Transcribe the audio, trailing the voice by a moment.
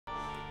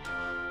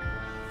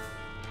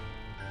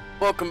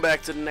welcome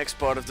back to the next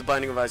part of the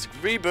Binding of Isaac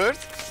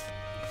Rebirth.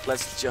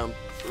 Let's jump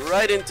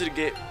right into the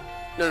game.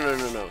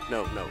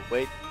 No,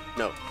 wait,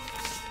 no.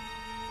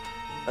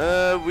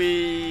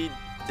 We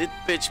did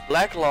pitch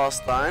black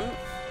last time.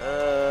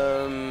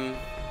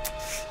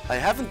 I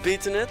haven't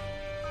beaten it.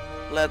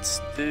 Let's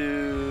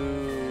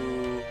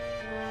do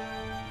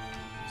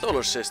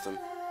solar system.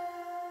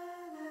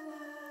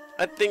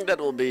 I think that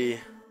will be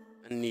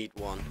a neat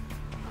one.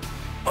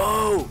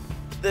 Oh,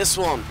 this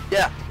one.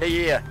 Yeah,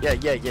 yes.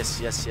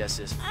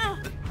 God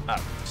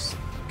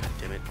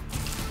damn it.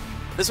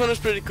 This one is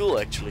pretty cool,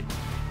 actually.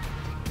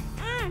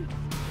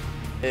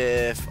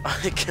 If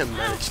I can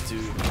manage to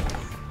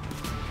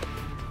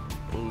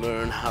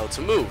learn how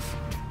to move.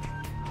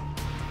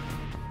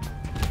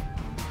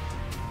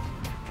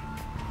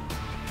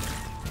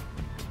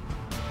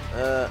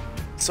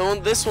 So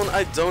on this one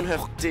I don't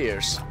have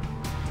tears.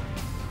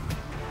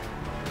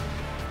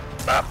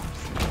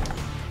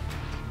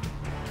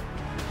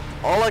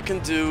 All I can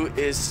do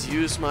is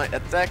use my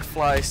attack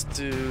flies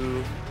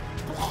to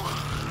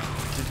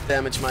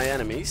damage my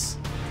enemies.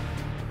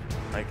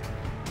 Like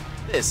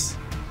this.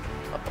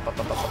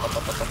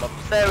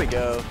 There we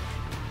go.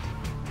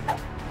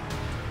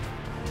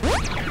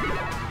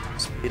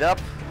 Speed up.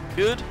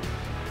 Good.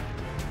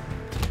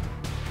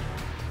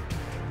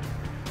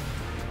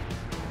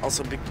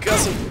 Also,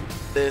 because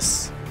of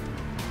this,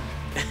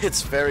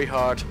 it's very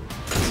hard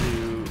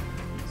to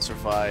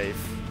survive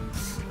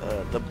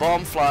the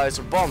bomb flies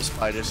or bomb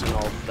spiders and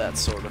all that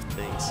sort of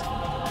things.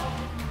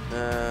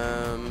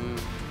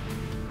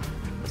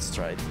 Let's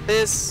try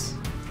this.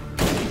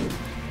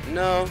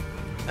 No.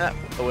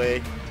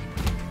 Away.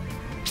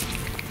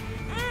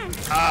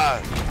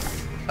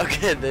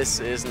 Okay, this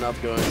is not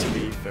going to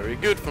be very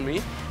good for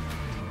me.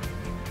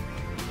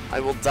 I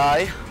will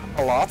die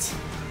a lot.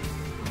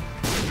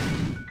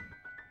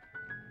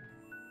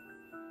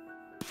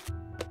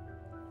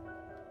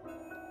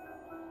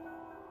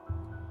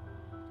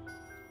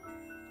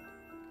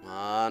 Come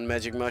on,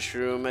 magic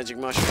mushroom, magic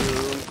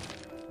mushroom.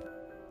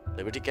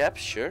 Liberty cap,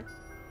 sure.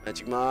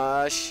 Magic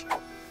mush.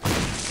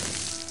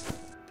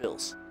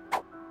 Pills.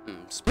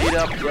 Speed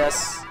up,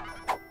 yes.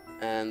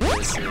 And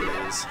this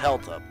is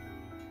health up.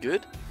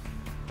 Good.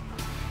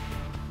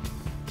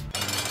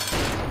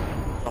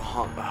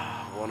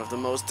 One of the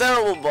most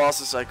terrible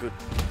bosses I could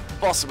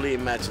possibly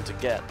imagine to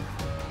get.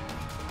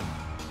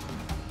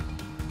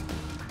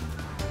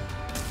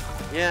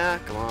 Yeah,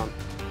 come on.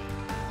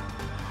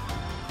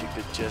 If you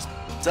could just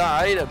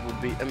die, that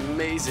would be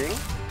amazing.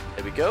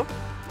 There we go.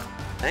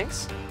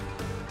 Thanks.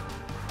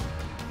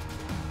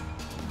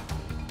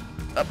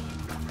 Up.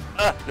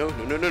 No.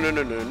 There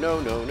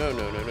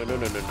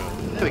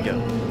we go.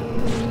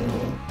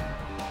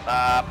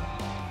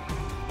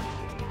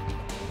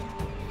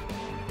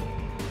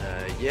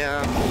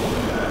 Yeah.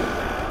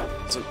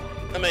 Some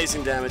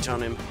amazing damage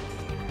on him.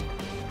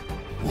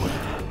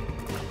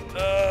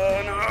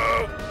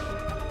 No!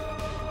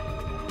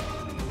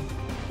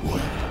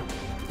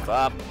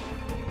 Bop.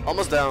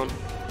 Almost down.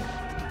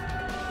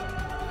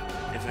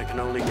 If I can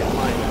only get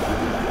my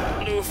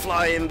blue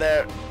fly in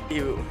there,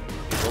 you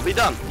will be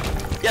done.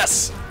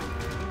 Yes!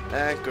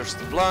 And curse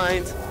the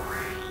blind,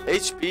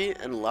 HP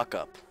and luck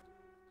up.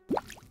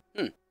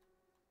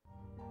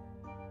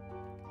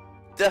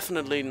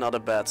 Definitely not a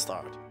bad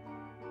start.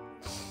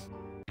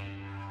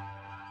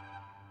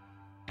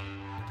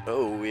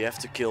 Oh, we have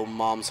to kill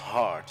Mom's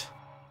heart.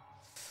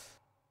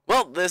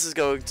 Well, this is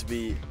going to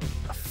be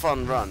a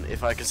fun run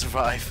if I can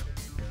survive.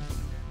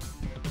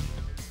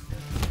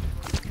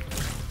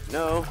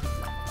 No.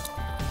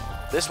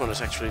 This one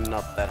is actually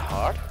not that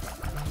hard.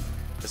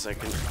 Because I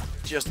can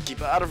just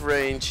keep out of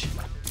range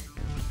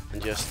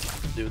and just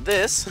do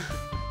this.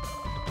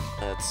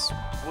 Let's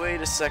wait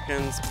a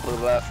second.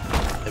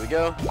 There we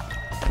go.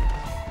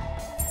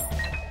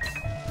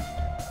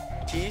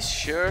 Keys,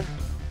 sure.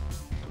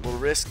 We'll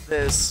risk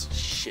this.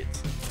 Shit.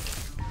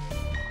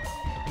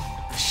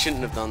 I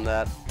shouldn't have done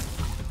that.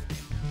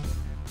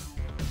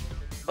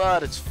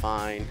 But it's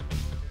fine.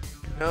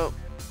 No.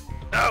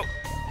 No!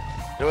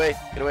 Get away,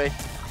 get away.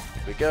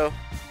 There we go.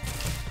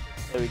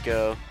 There we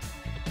go.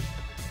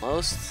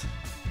 Almost.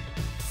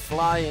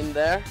 Fly in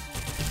there.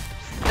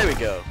 There we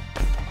go.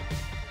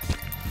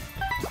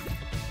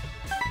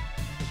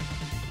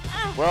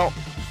 Well,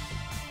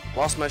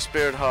 lost my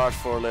spirit heart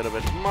for a little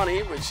bit of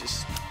money, which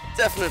is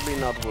definitely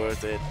not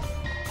worth it.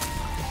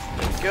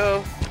 There we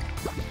go.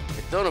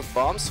 I don't have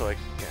bombs, so I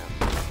can.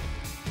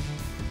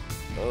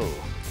 Oh.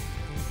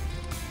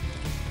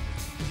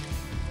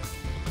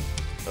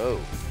 Oh.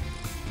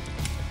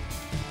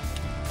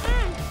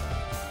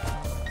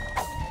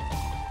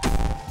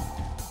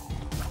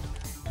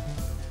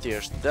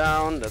 Tears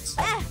down, that's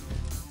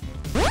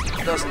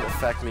doesn't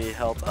affect me.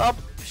 Health up,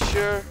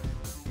 sure.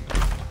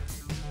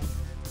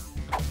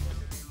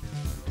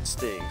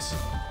 Stings.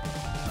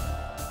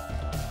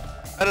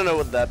 I don't know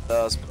what that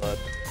does, but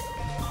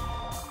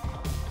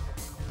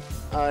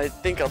I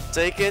think I'll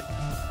take it.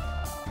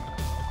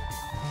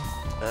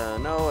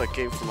 No, I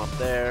came from up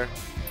there.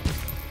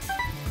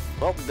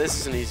 Well, this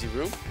is an easy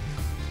room.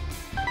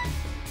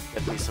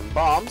 Get me some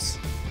bombs.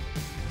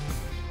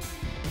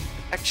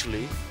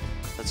 Actually,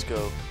 let's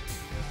go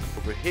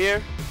over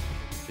here.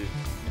 Do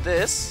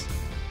this.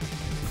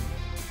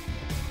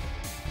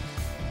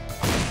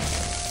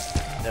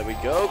 There we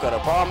go, got a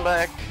bomb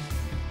back.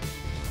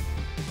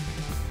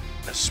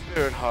 A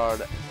spirit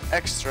heart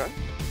extra.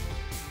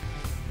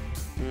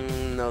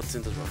 No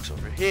tinted rocks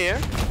over here.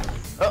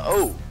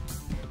 Uh-oh.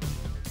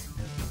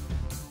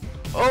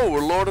 Oh,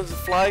 we're Lord of the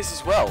Flies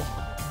as well.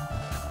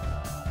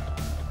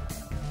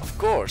 Of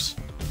course.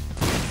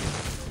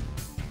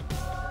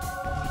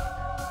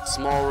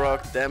 Small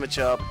rock, damage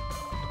up.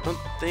 Don't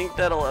think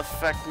that'll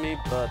affect me,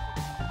 but...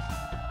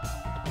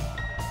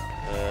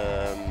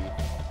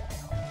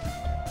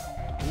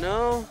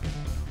 no.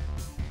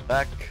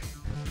 Back.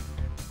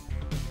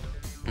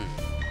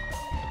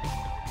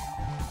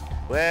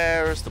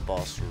 Where's the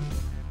boss room?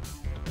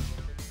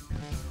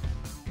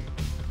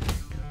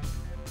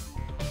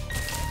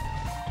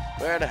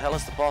 Where the hell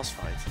is the boss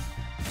fight?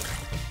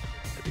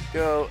 There we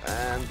go,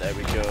 and there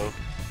we go.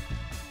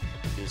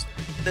 Use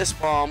this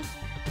bomb.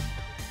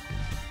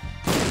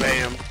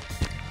 Bam.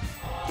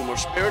 2 more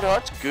spirit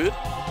hearts, good.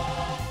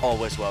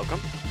 Always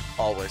welcome.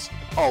 Always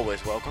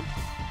welcome.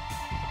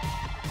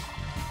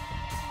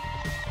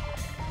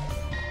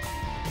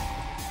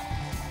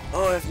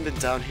 Oh, I haven't been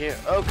down here.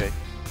 Okay.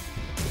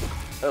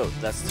 Oh,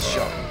 that's the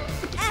shop.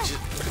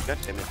 God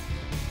damn it.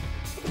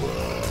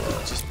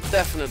 Just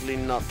definitely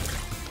not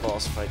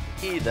boss fight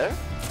either.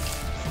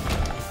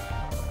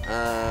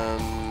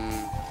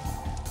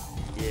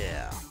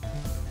 Yeah.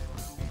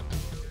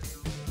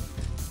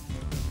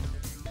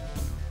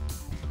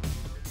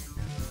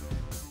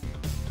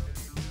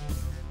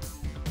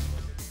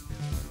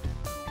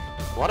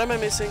 What am I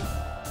missing?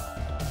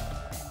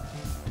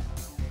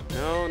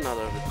 No, not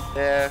over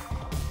there.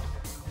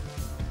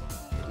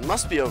 It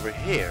must be over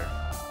here.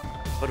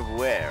 But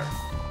where?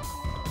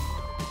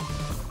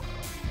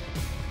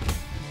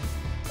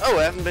 Oh,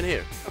 I haven't been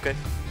here. Okay.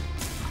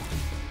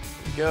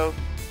 Go.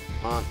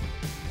 Come on.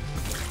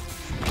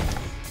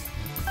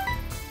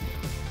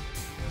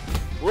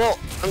 Well,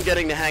 I'm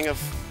getting the hang of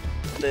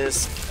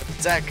this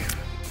attack.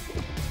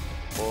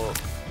 Or,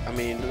 I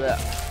mean,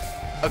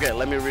 okay,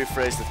 let me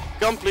rephrase it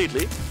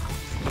completely.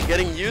 I'm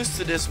getting used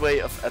to this way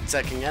of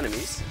attacking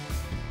enemies.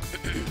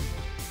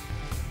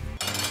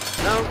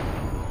 No.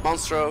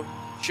 Monstro.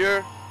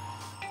 Sure.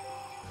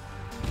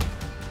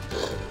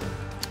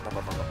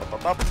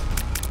 Up.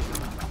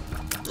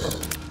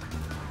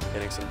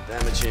 Getting some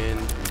damage in.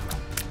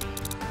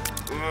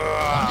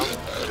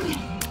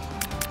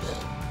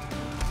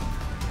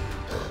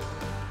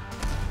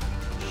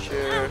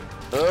 Sure.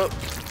 Oh.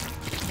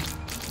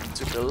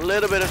 Took a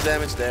little bit of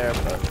damage there,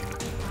 but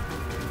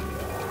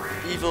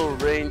evil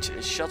range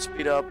and shot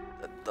speed up,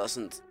 that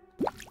doesn't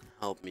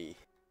help me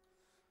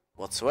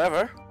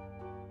whatsoever.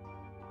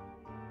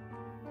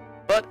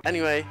 But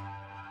anyway,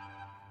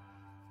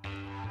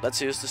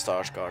 let's use the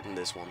stars card in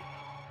this one.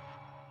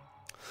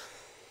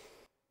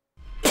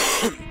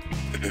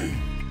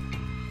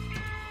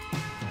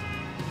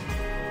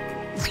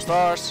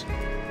 Stars.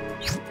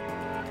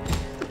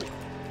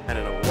 I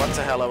don't know what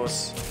the hell I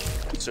was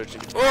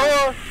searching for.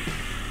 Oh!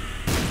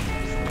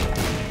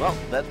 Well,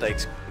 that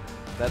takes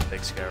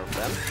care of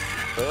them.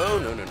 Oh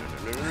no.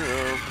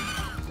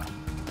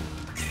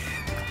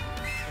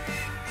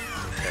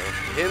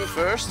 Take care of him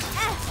first.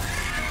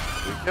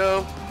 Here we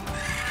go.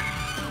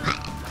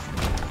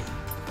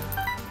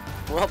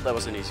 Well, that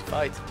was an easy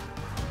fight.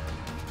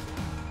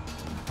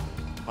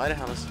 Why the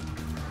hell is...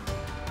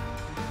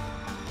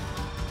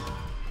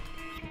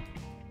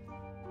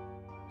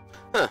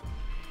 Huh.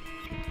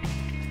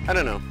 I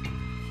don't know.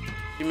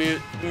 The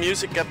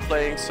music kept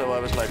playing, so I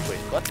was like, wait,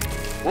 what?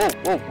 Whoa,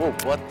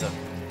 what the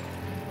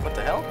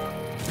hell?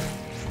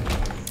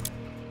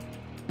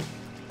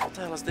 What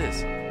the hell is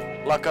this?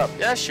 Lock up.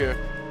 Yeah, sure.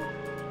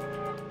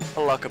 A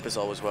lockup is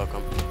always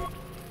welcome.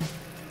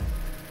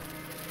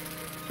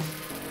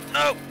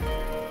 Oh!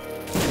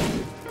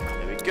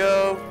 There we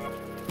go.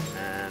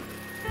 And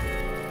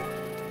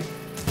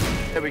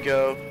there we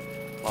go.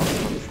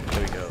 Welcome.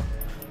 There we go.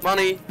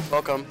 Money,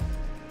 welcome.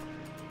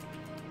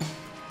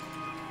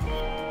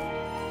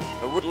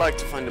 I would like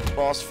to find a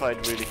boss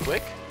fight really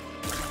quick.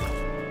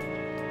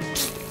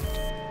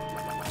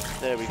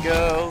 There we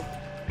go.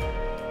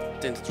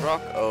 Tinted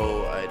rock.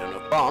 Oh, I don't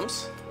know.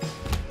 Bombs.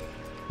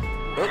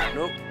 Oh,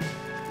 no.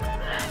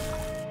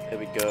 There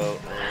we go.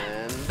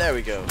 And there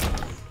we go.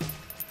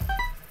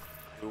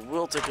 We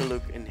will take a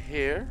look in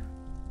here.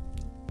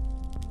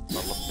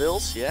 Bottle of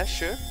pills. Yeah,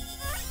 sure.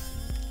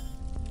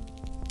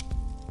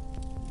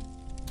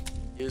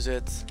 Use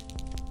it.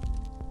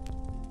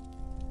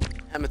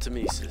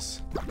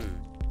 Hematemesis.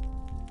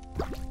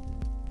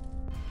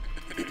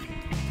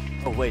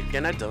 Oh wait,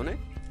 can I donate?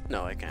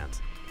 No, I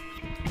can't.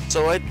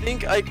 So I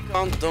think I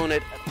can't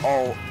donate at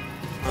all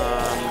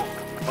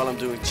while I'm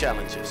doing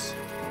challenges.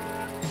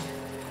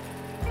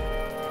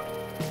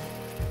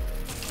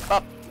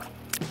 Up.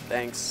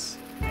 Thanks.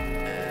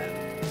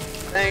 And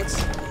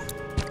thanks.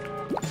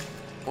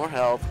 More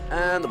health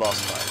and the boss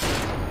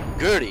fight.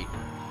 Gertie.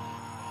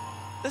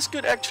 This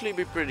could actually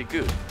be pretty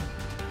good.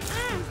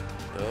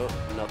 Oh,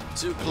 not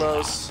too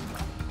close.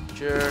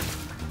 Sure.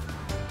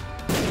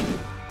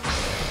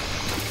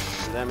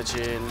 Damage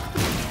in.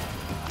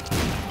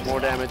 More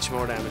damage,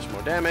 more damage,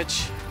 more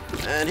damage.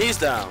 And he's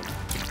down.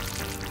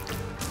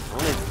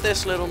 Only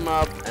this little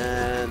knob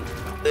and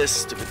this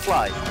stupid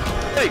fly.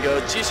 There you go,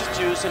 Jesus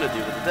Juice and a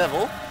deal with the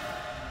devil.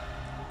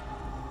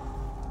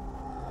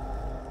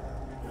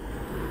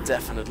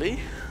 Definitely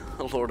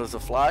a Lord of the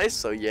Flies,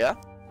 so yeah.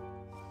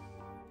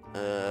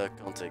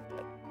 Can't take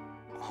that.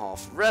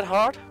 Half red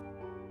heart.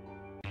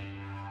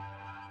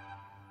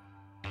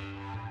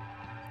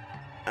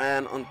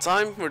 And on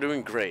time, we're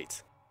doing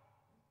great.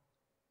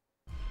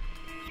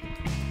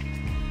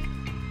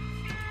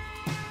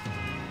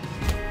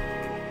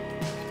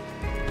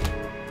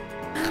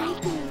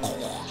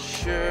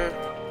 Sure.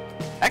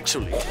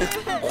 Actually,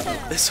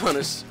 this one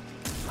is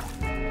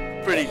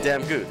pretty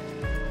damn good.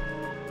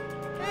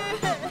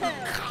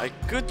 I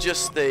could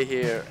just stay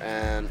here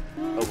and...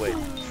 oh wait,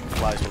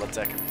 flies will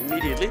attack him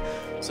immediately.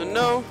 So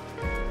no,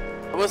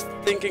 I was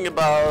thinking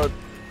about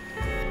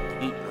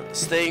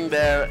staying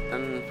there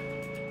and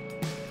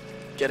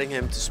getting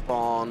him to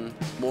spawn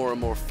more and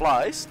more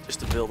flies,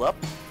 just to build up.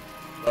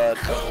 But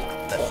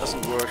that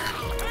doesn't work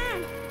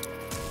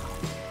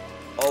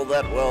all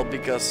that well,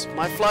 because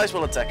my flies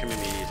will attack him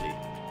immediately.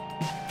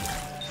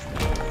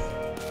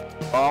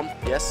 Bomb,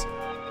 yes.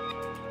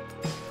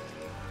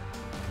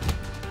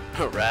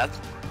 Rat,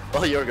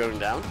 well, you're going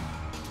down.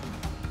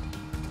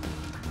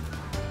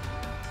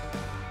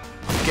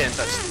 You can't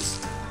touch this.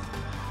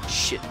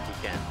 Shit, you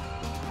can.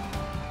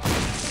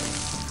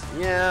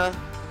 Yeah,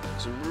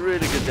 some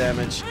really good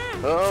damage.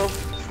 Oh,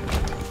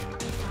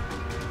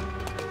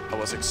 I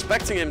was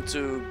expecting him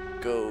to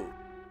go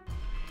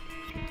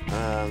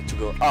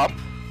up,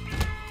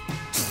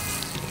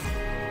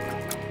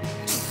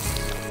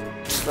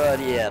 but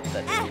yeah,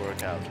 that didn't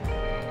work out.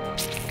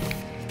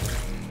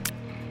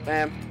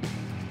 Bam.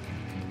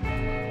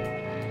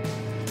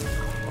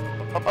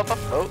 Up, up, up,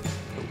 oh.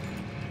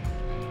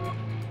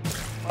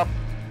 Up,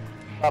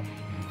 up,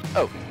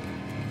 oh,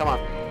 come on.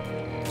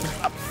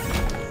 Up.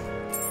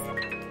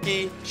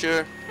 Key,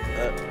 sure.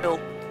 Hill.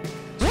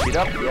 Speed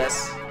up,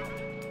 yes.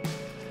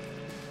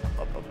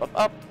 Up, up, up,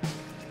 up.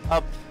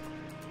 Up.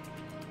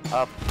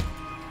 Up.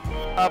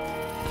 Up.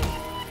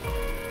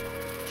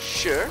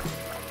 Sure.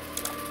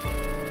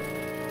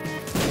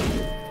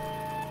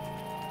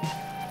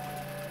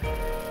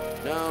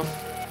 No.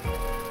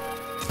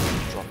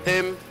 Drop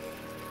him.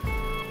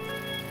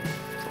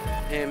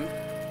 Him.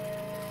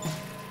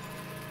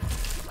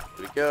 There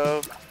we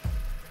go.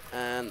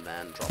 And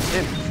then drop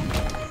him.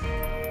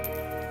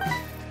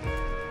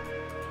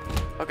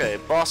 Okay,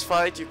 boss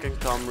fight, you can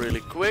come really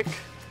quick.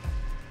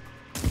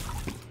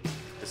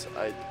 Because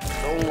I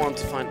don't want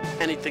to find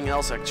anything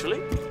else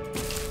actually.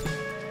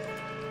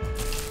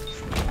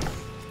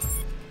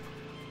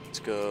 Let's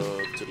go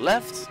to the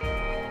left.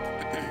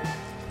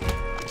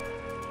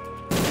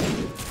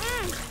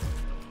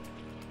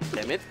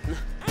 Damn it.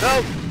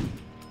 No!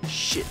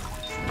 Shit.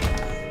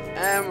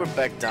 And we're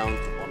back down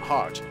to 1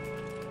 heart.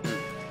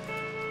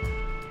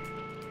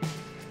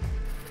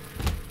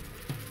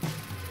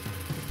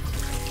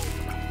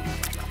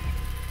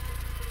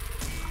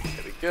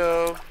 There we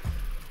go.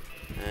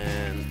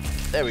 And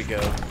there we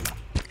go.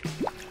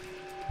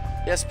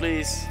 Yes,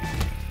 please.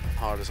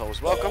 Heart is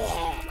always welcome.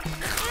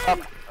 Up.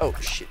 Oh,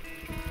 shit.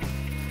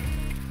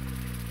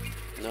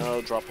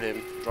 No, drop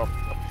him. Drop,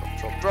 drop, drop,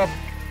 drop, drop.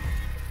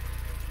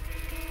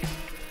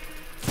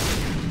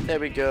 There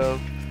we go.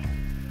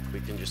 We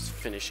can just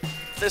finish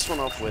this one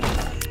off with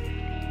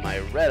my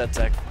red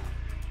attack.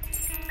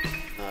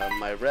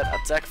 My red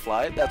attack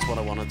fly, that's what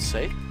I wanted to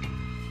say.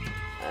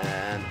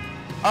 And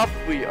up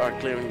we are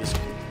clearing this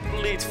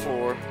complete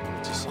floor,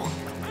 which is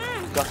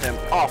goddamn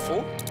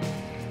awful.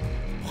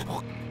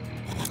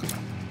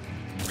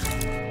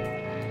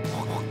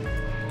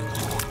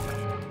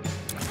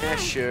 Yeah,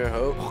 sure,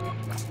 oh.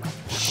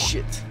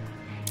 Shit.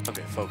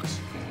 Okay, focus.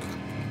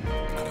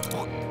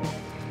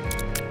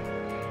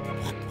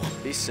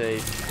 Be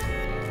safe.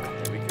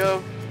 There we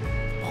go.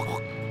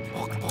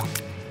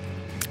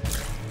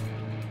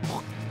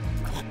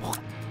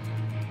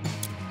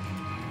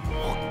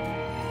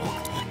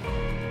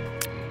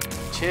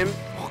 Him.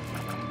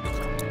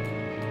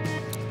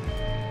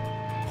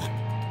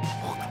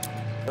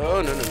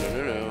 Oh, no, no, no,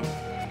 no, no.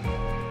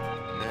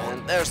 And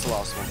there's the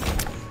last one.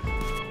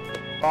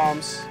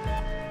 Bombs.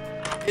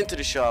 Into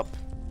the shop.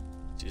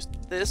 Just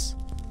this.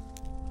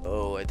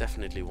 Oh, I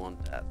definitely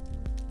want that.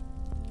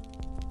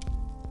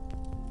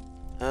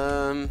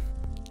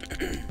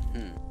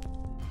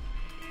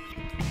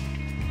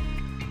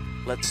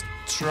 Let's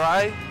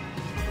try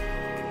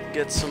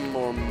get some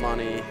more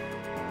money.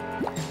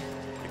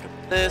 Pick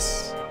up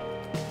this.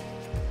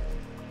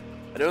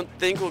 I don't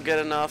think we'll get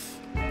enough.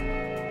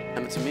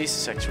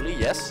 Hematemesis actually,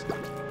 yes.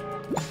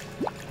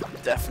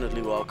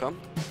 Definitely welcome.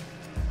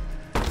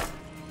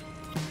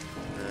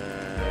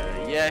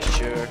 Yeah,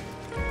 sure.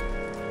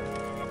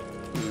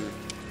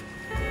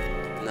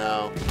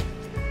 No.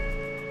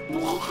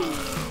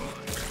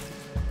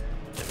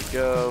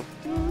 go.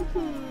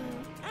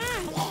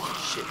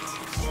 Shit.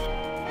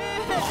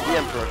 The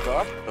Emperor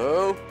card.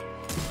 Oh.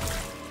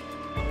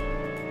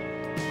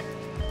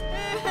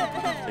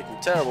 Taking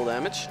terrible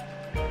damage.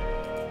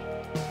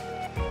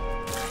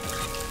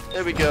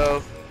 There we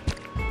go.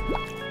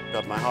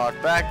 Got my heart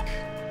back.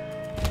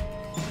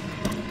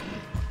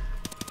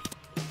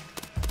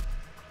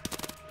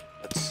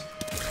 Let's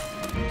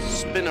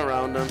spin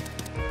around them.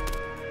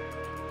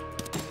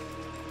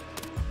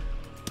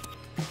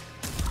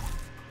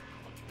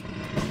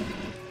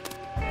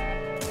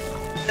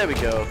 There we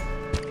go.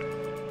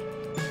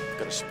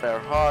 Got a spare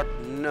heart.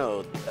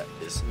 No, that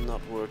is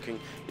not working.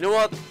 You know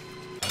what?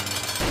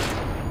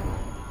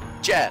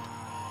 Chad.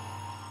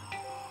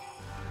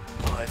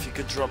 Oh, if you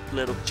could drop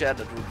little Chad,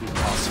 that would be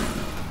awesome.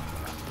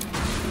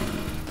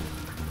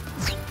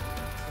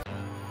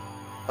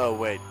 Oh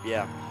wait,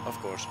 yeah, of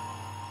course.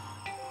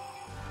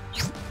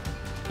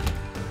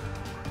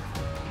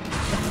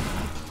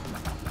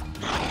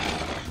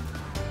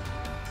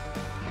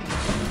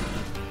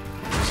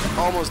 It's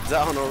almost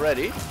down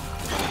already.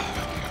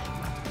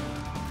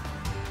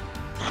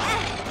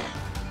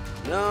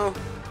 No.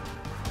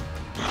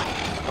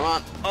 Come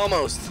on,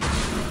 almost.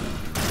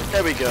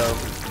 There we go.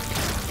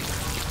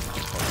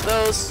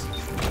 Those.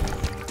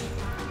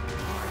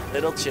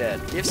 Little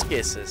Chad gives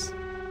kisses.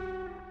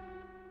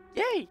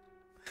 Yay!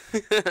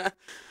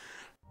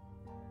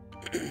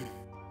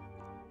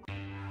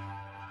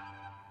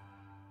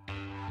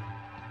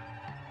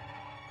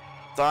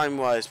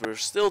 Time-wise, we're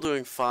still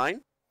doing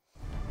fine.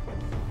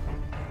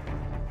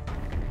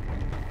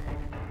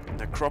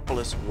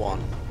 Necropolis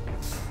 1.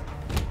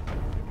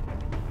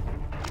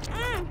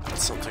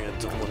 That's something I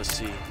don't want to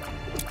see.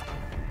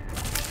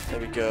 There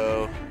we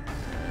go.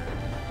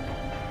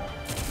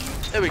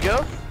 There we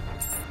go.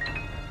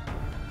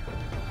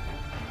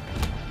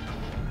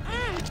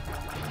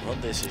 Well,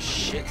 this is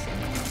shit,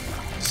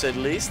 to say the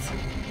least.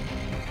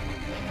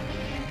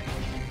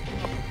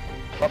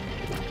 Up.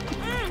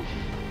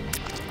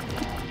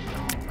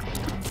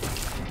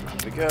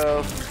 There we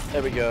go.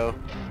 There we go.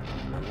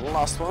 And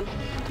last one.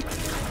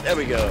 There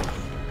we go.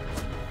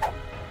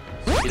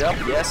 Speed up,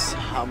 yes.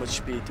 How much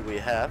speed do we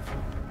have?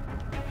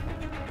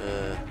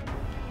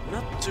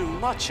 Not too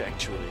much,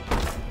 actually.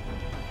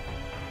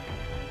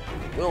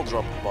 We'll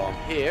drop a bomb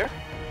here.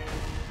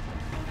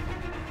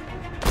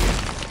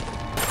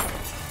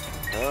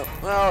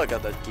 Well, I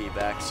got that key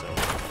back, so...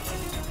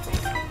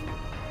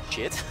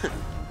 Shit.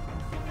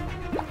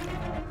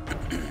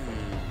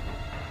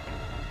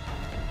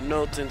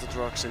 No tinted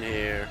rocks in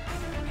here.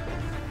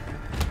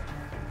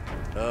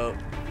 Oh.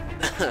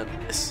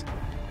 This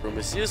room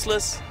is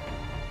useless.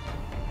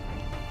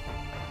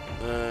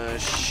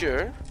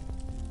 Sure.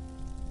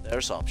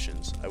 There's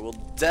options. I will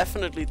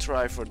definitely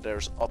try for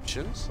there's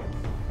options.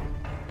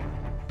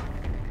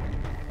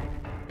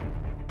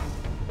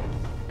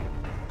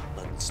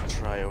 Let's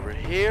try over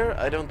here.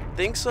 I don't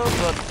think so,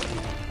 but...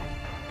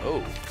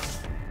 Oh.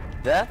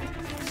 That.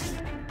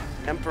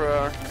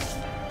 Emperor.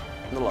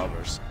 And the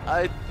lovers.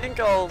 I think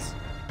I'll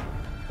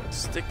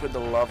stick with the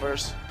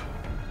lovers.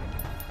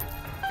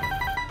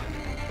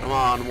 Come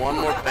on, one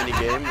more penny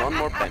game. One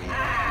more penny.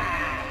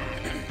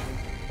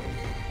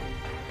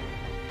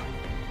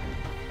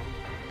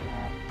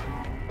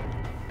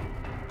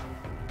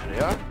 There they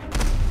are.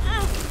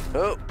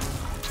 Oh.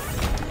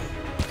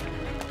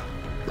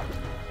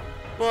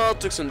 Well,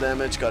 took some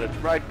damage, got it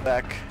right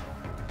back.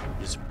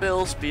 Use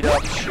pill, speed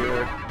up,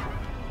 sure.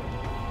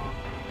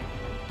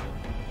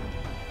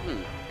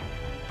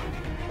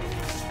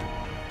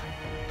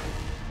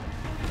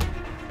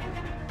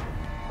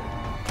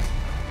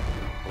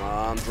 Come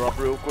on, drop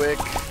real quick.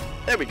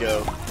 There we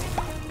go.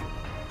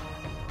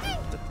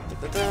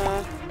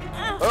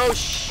 Oh,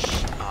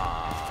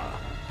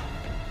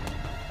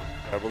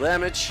 terrible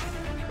damage.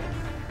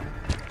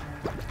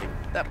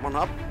 Pick that one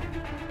up.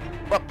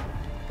 Up.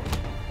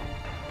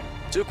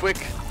 Too quick.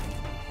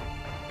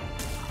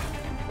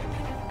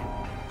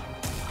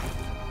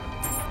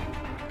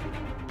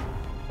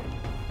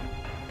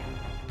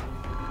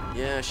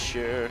 Yeah,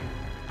 sure.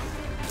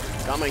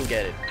 Come and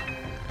get it.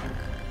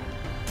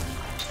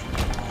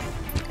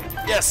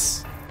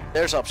 Yes!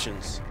 There's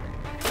options.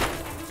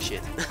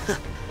 Shit.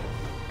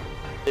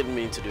 Didn't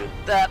mean to do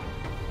that.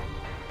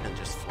 And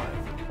just fly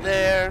over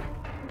there.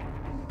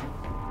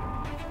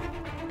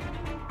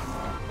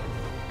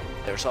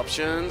 There's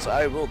options.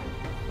 I will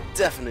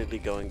definitely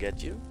go and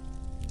get you.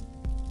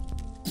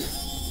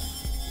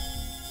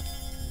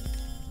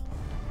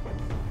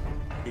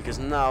 Because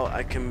now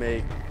I can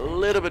make a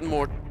little bit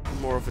more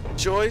of a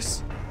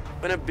choice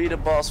when I beat a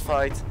boss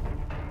fight.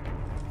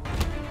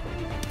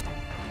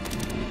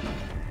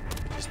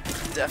 Which is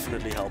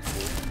definitely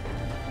helpful.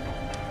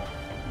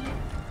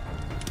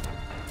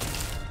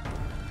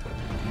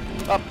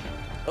 Up!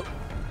 Oh,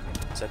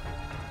 set.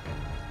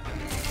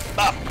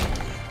 Up!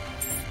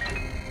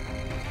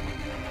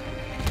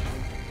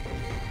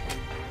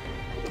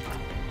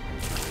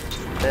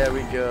 There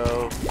we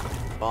go.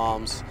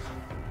 Bombs.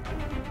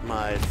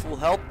 My full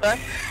health back.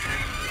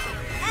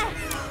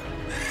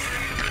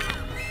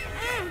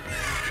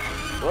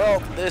 Well,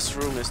 this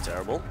room is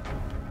terrible.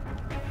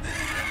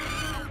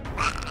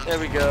 There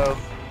we go.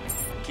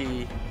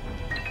 Key.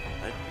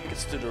 I think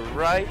it's to the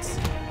right.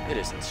 It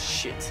isn't.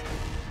 Shit.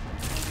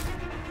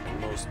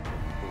 The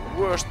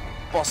worst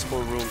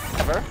possible room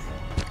ever.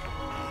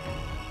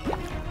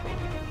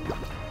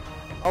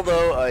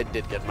 Although I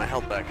did get my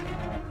health back.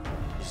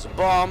 Use a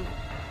bomb.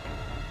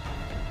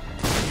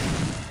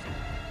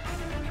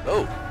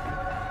 Oh.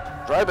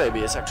 Dry baby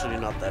is actually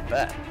not that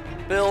bad.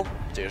 Bill,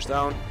 stairs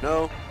down.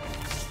 No.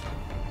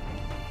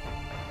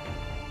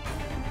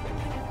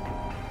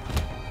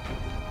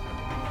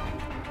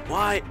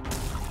 Why?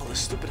 All the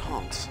stupid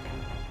honks.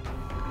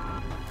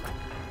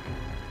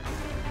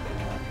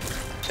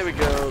 There we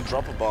go.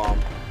 Drop a bomb.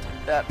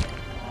 Like that.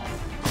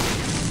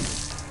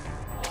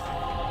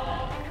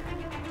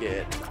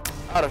 Get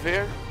out of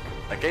here.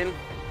 Back in.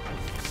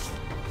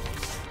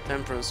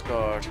 Temperance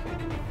card.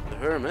 The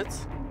hermit.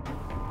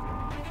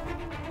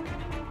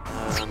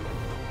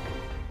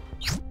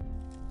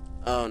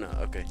 Oh no,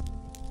 okay.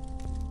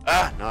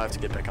 Ah, now I have to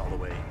get back all the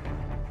way.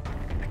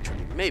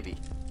 Actually, maybe.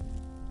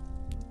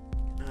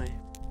 Can I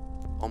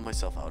bomb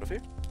myself out of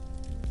here?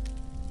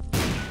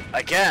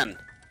 I can!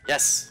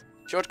 Yes!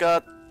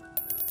 Shortcut!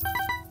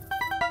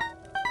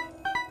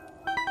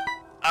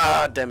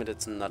 Ah, damn it,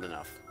 it's not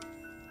enough.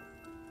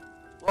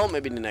 Well,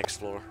 maybe the next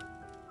floor.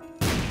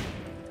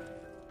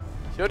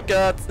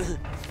 Shortcut!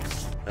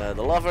 The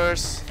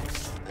lovers.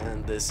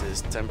 And this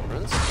is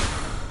temperance.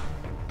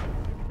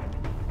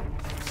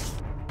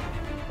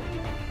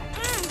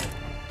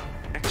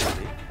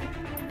 Actually,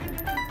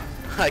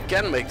 I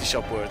can make the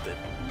shop worth it.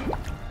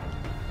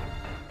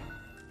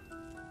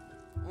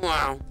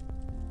 Wow.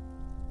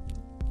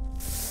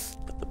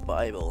 But the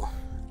Bible.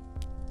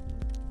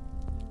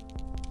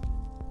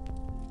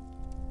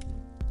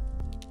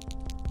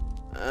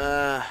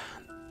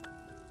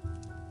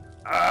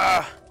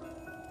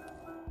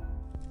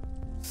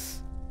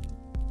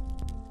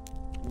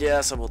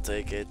 Yes, I will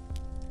take it.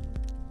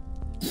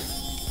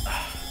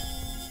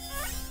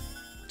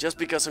 Just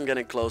because I'm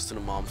getting close to the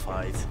mom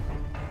fight.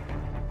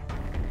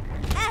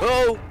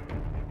 Oh!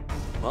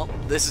 Well,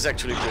 this is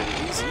actually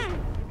pretty easy.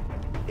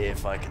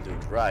 If I can do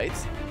it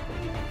right.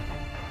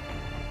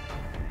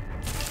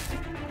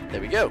 There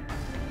we go.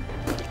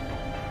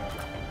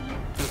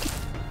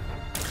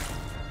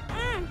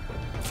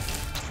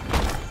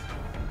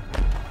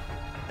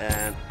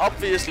 And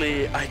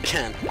obviously I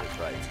can't do it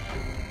right.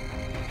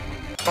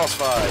 Boss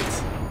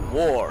fight.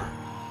 War.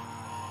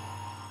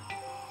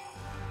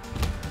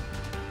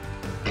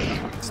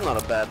 This is not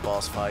a bad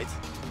boss fight.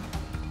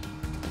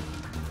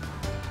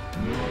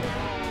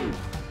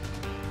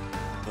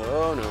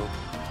 Oh no.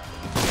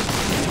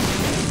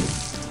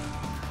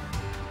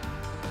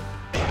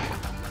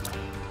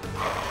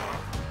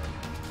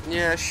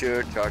 Yeah,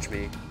 sure, charge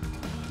me.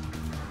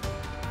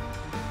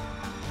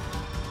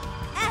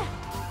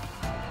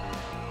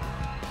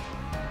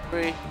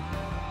 Three.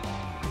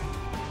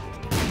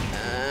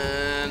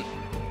 And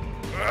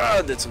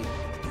did some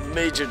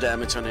major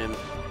damage on him.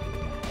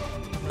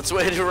 Let's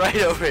wait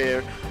right over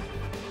here,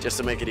 just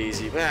to make it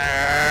easy.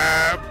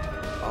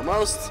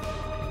 Almost.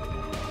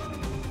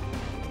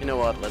 You know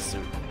what? Let's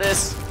do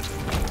this.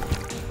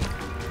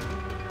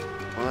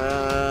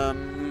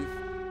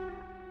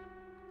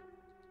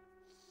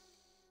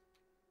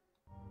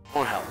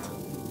 More health.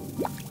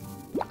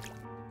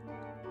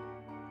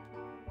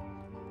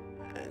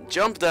 And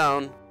jump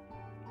down.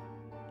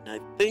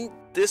 And I think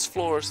this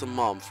floor is the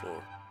mom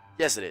floor.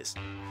 Yes, it is.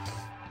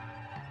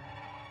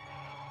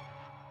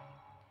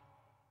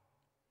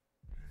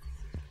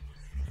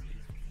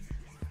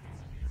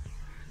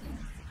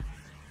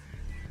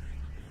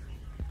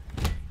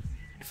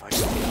 If I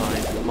can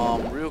find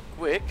mom real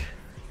quick.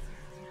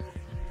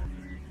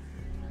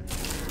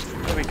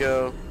 There we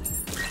go.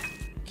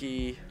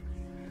 Key.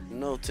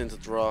 No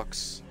tinted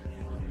rocks.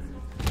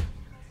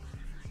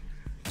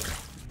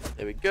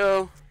 There we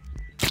go.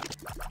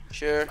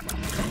 Sure.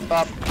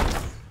 Pop.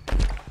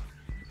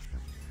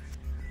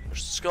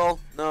 There's the skull.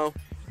 No.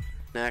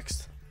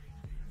 Next.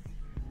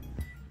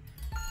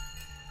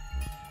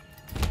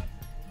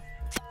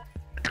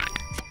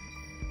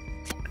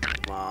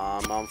 Come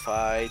on, mom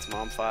fight.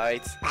 Mom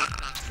fight.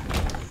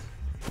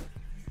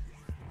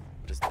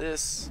 What is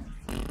this?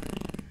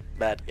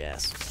 Bad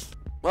gas.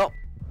 Well.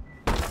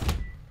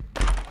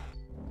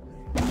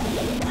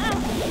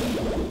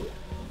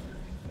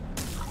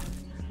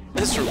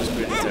 This room is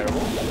pretty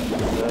terrible.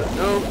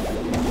 No.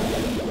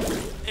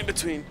 In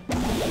between.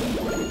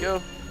 There we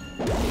go.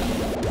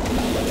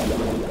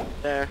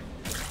 There.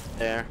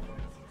 There.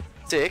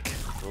 Tick.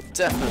 We'll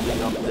definitely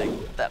not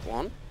take that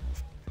one.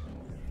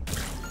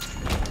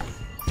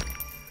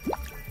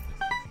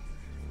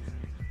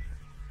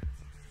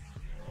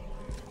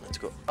 Let's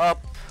go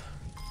up.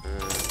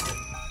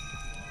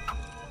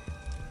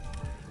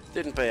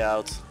 Didn't pay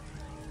out.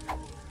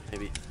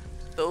 Maybe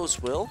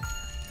those will.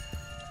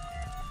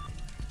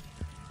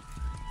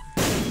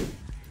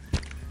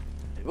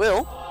 They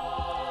will.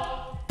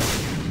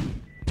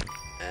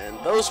 And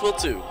those will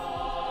too.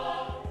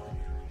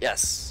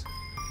 Yes.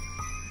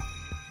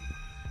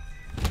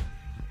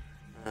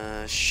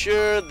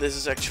 Sure, this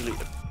is actually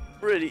a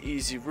pretty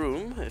easy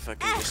room if I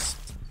can just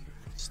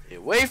stay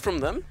away from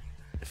them.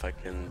 If I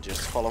can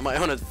just follow my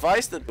own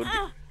advice, that would be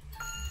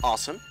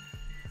awesome.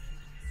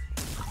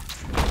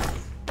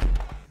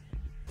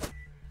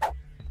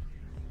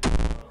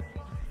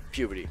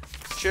 Puberty.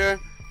 Sure.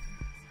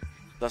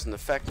 Doesn't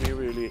affect me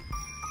really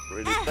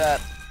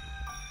bad.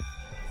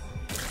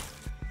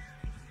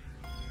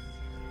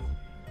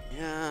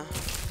 Yeah.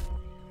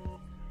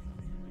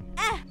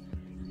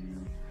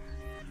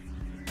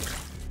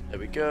 There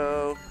we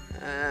go.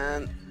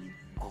 And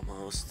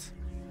almost.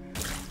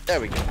 There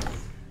we go.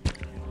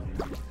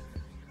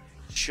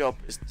 Shop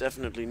is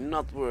definitely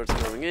not worth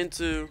going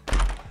into.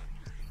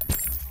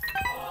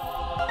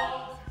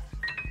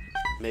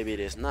 Maybe it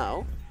is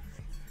now.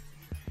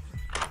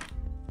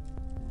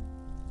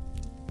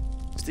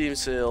 Steam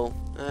sale.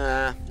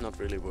 Not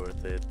really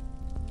worth it.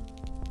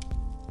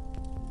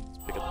 Let's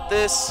pick up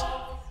this.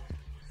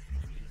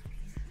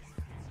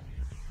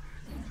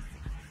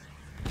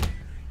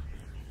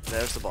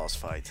 There's the boss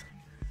fight.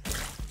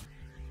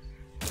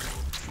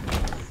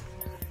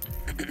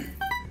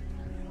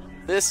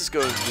 This is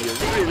going to be a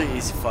really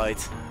easy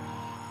fight.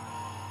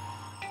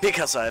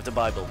 Because I have the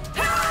Bible.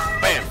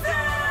 Bam!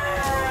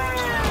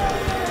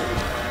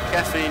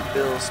 Caffeine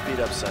pill, speed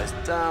up, size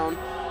down.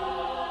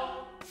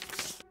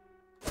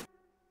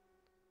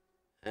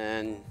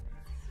 And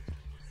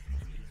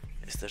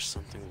is there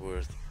something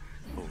worth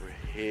over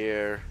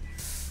here?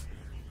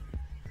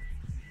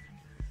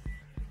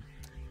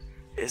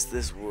 Is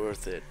this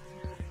worth it?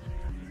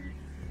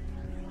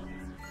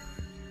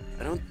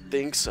 I don't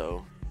think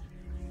so.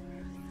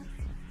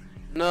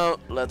 No,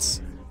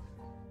 let's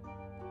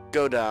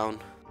go down.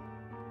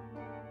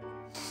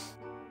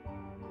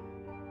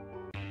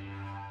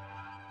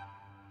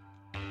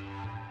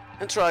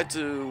 And try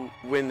to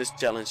win this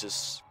challenge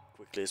as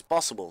quickly as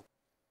possible.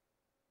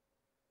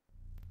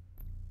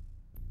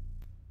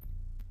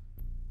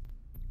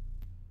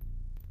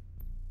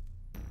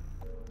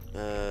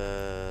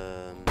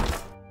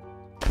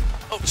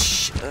 Oh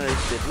shit,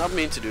 I did not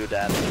mean to do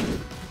that.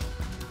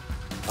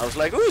 I was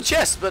like, ooh,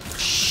 chest, but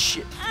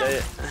shit.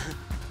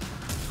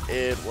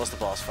 It was the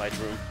boss fight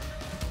room.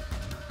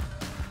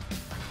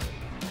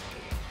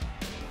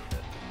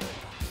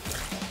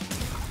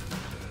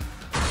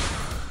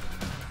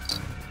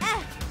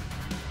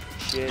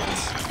 Shit.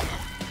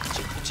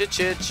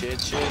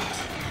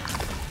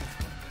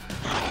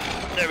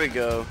 There we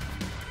go.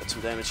 Got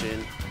some damage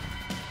in.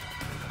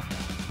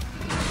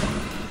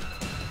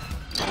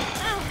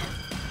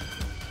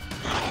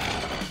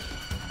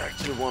 I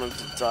actually want him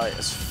to die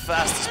as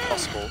fast as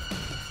possible.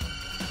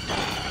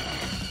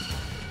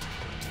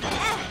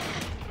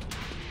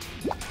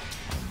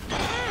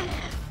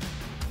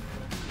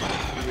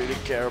 I really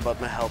care about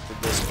my health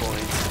at this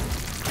point.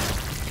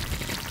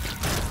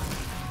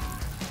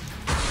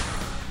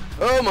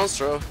 Oh,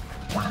 Monstro!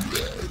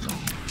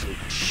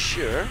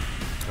 Sure.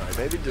 Try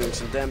maybe doing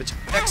some damage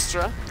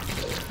extra.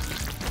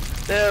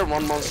 There,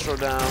 one Monstro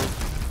down.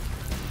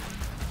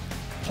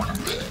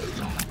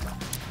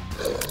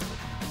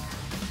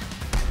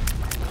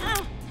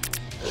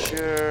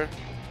 Sure.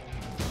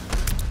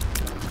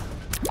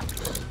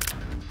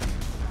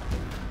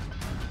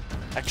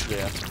 Actually, I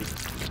have to be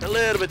a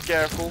little bit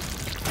careful.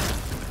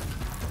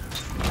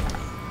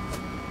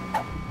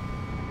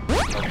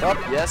 Health up,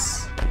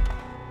 yes.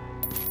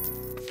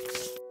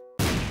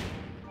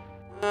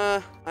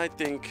 I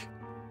think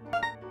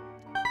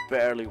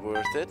barely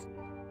worth it.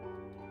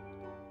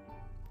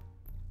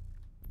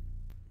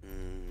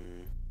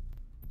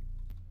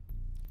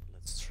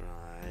 Let's try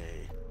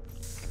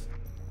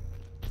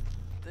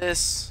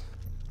this.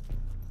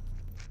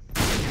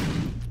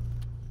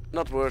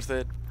 Not worth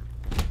it.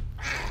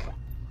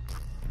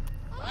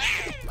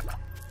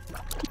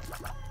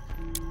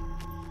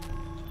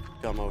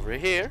 Come over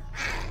here.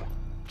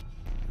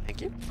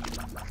 Thank you.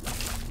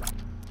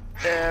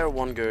 There,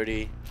 one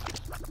Gertie.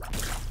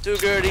 Two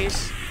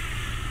Gerties.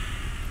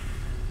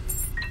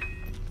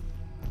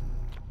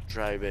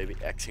 Dry baby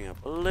acting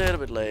up a little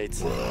bit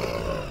late.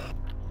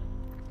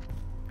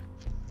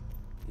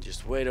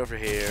 Just wait over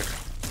here.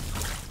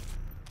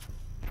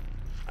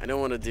 I don't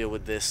want to deal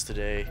with this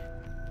today.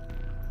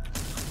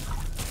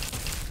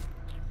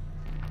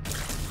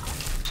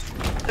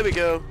 There we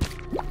go.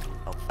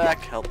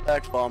 Health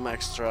back, bomb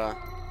extra.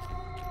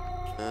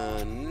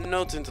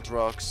 No tinted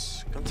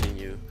rocks.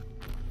 Continue.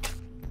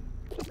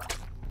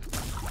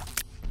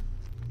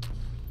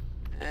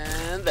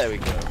 And there we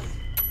go.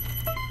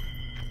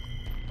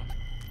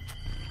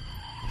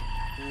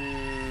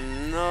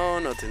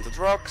 No tinted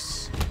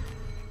rocks.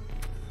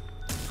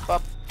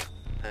 Up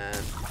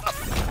and up.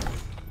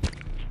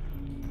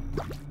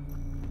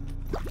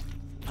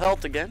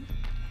 Health again.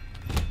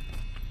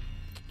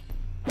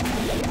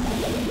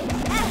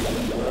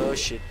 Oh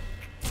shit.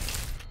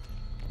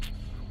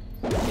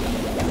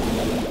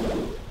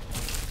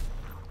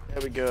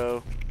 There we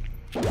go.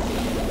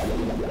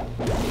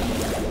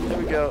 There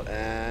we go,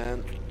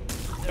 and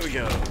there we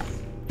go.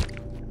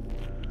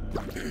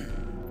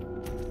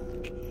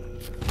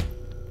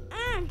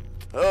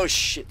 Oh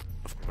shit.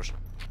 of course.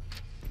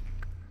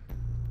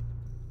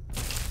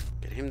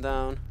 Get him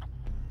down.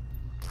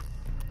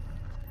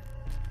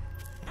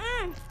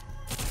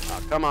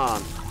 Oh, come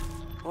on.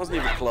 I wasn't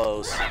even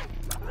close.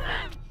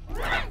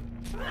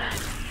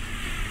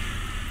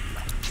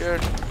 Sure.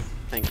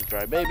 Thank you,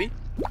 Dry Baby.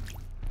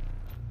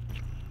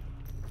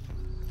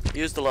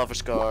 Use the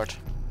Lover's Card.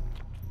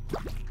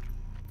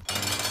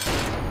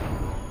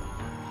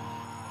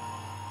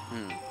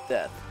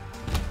 Death.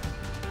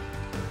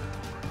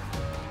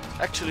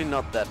 Actually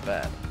not that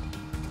bad.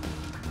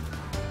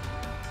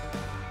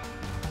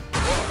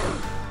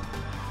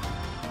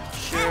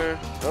 Sure.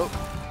 Oh.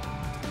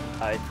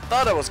 I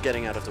thought I was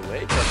getting out of the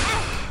way, but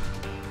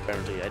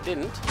apparently I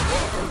didn't.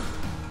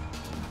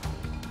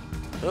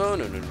 Oh,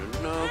 no, no,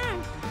 no, no.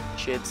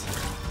 Shit.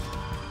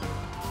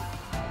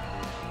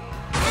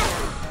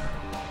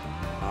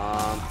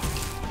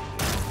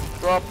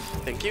 Drop.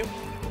 Thank you.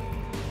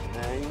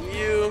 And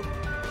you.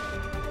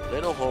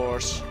 Little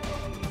horse.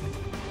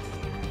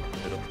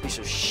 Little piece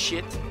of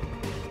shit.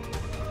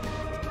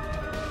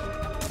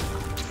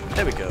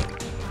 There we go.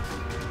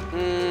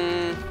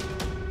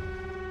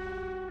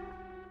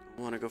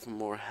 I want to go for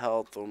more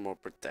health or more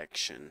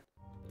protection.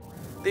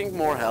 I think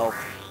more health.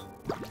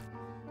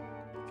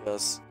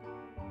 Because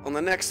on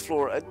the next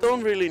floor I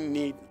don't really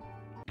need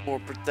more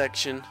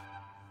protection.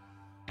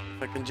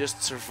 If I can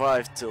just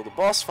survive till the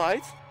boss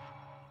fight.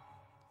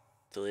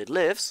 Till it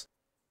lives.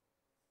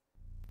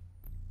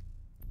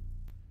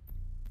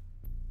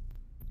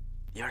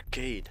 The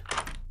arcade.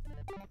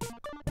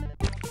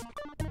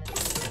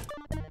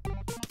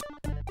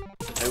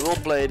 I will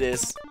play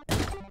this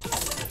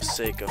for the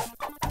sake of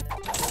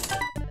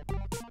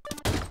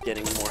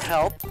getting more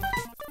help.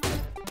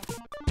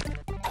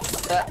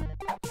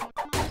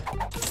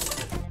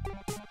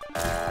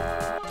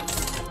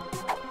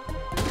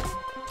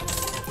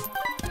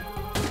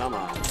 Come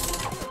on.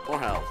 More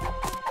health.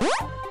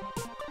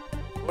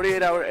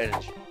 48-hour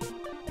energy.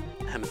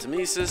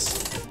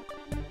 Hematemesis.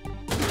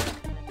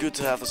 Good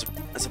to have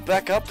as a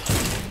backup.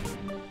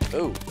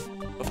 Oh,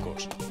 of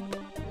course.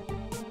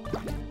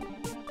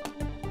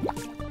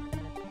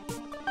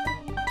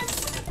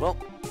 Well.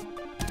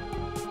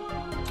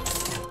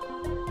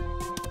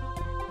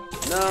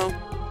 No.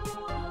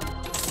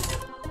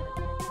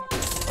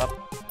 Up.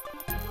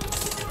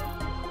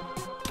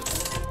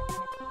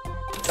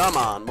 Come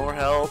on, more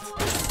health.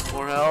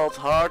 More health.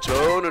 Hearts.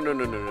 Oh, no, no,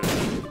 no, no, no, no,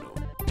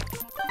 no.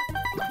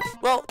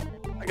 Well,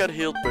 I got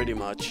healed pretty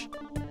much.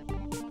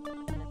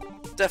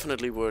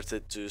 Definitely worth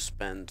it to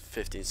spend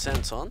 15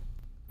 cents on.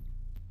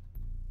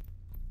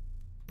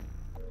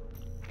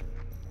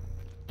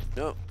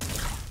 No.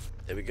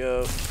 There we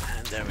go.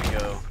 And there we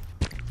go.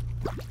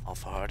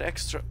 Alpha Heart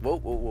Extra. Whoa,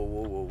 whoa, whoa,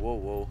 whoa, whoa, whoa,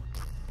 whoa.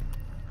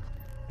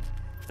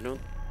 I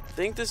don't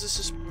think this is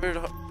a Spirit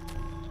Heart.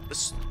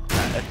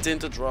 A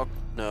Tinted Rock.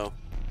 No.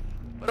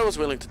 But I was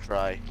willing to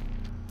try.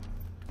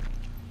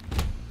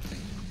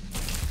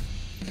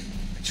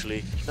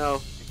 Actually,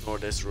 no. Ignore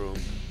this room.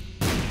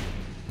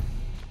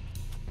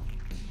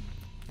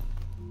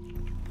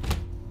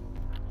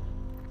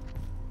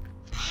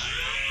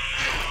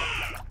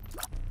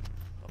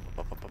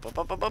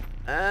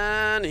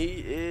 And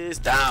he is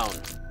down.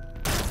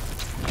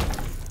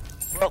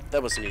 Well,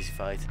 that was an easy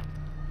fight.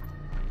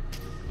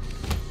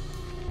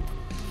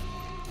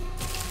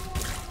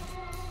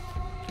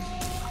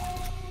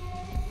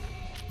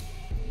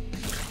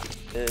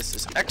 This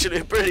is actually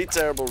a pretty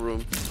terrible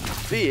room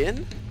to be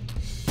in,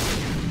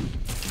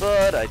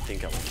 but I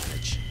think I will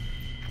manage.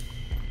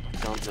 I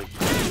can't take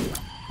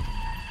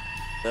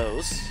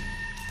those,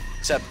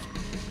 except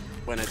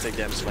when I take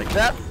damage like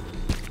that.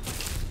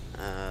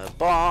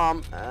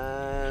 Bomb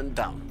and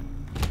down.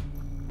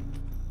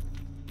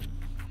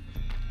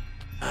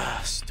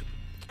 Ah, stupid.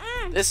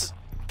 This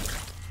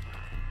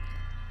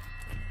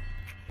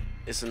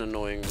is an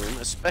annoying room,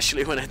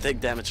 especially when I take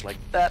damage like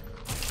that.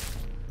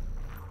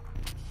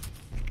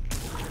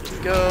 Here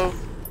we go.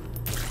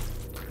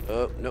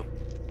 Oh, no.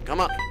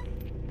 Come on.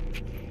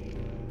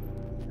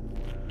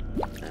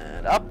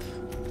 And up.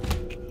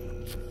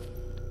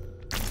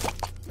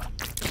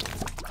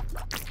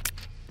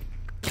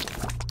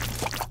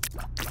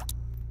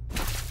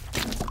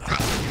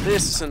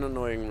 This is an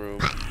annoying room.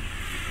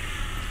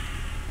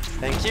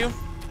 Thank you.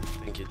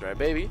 Thank you, Dry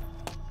Baby.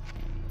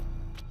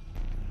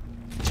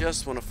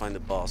 Just want to find the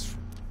boss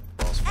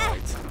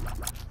fight.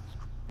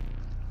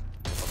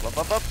 Up,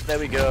 up, up. There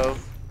we go.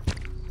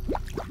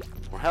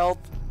 More health.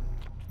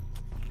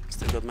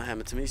 Still got my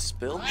Hematemesis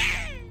pill.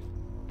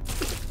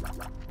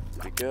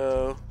 There we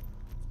go.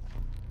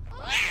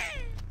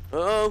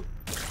 Oh,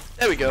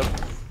 there we go.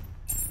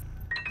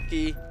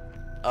 Key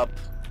up.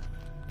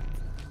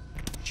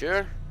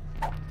 Sure.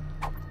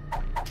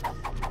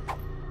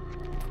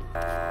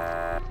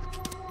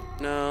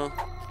 No.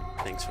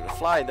 Thanks for the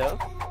fly, though.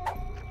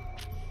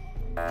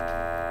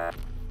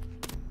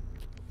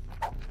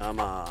 Come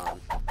on.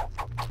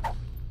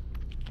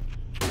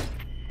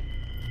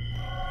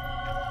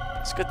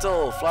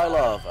 Skittle, fly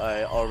love.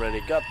 I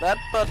already got that,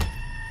 but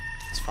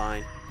it's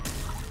fine.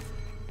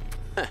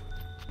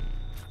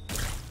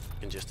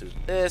 can just do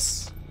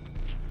this.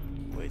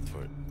 Wait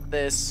for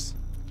this.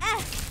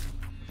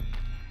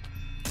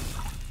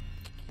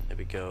 There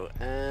we go,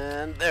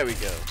 and there we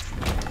go.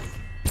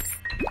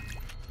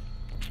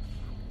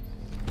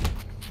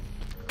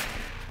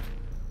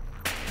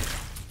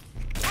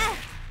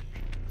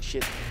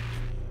 Shit.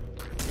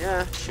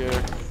 Yeah,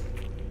 sure.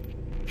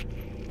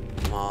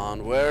 Come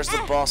on, where's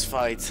the boss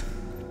fight?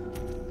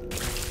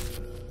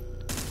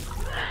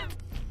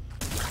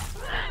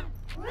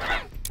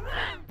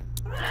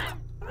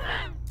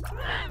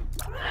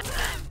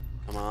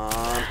 Come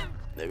on.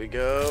 There we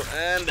go,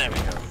 and there we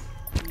go.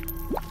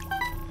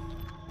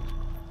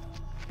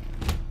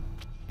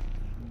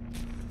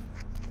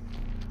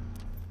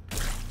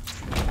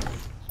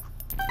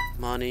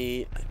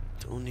 Money. I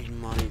don't need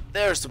money.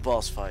 There's the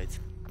boss fight.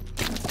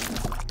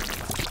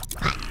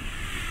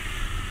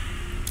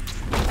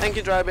 Thank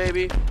you, Dry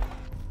Baby.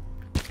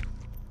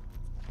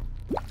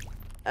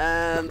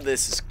 And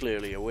this is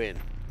clearly a win.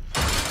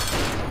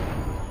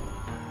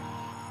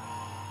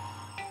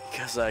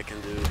 Because I can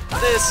do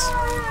this.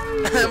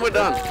 And we're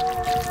done.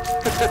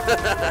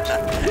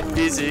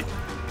 Easy.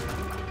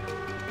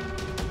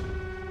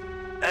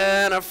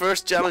 And our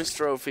first challenge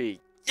trophy.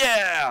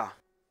 Yeah!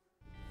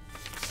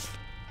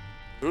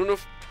 Bruno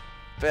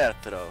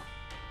Pertro.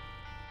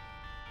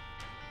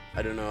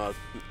 I don't know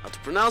how to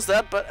pronounce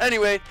that, but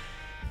anyway.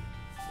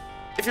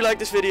 If you like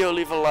this video,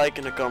 leave a like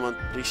and a comment.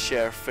 Please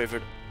share,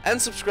 favorite, and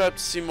subscribe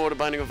to see more The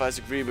Binding of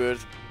Isaac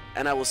Rebirth.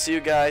 And I will see you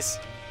guys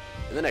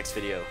in the next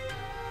video.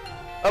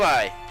 Bye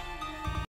bye!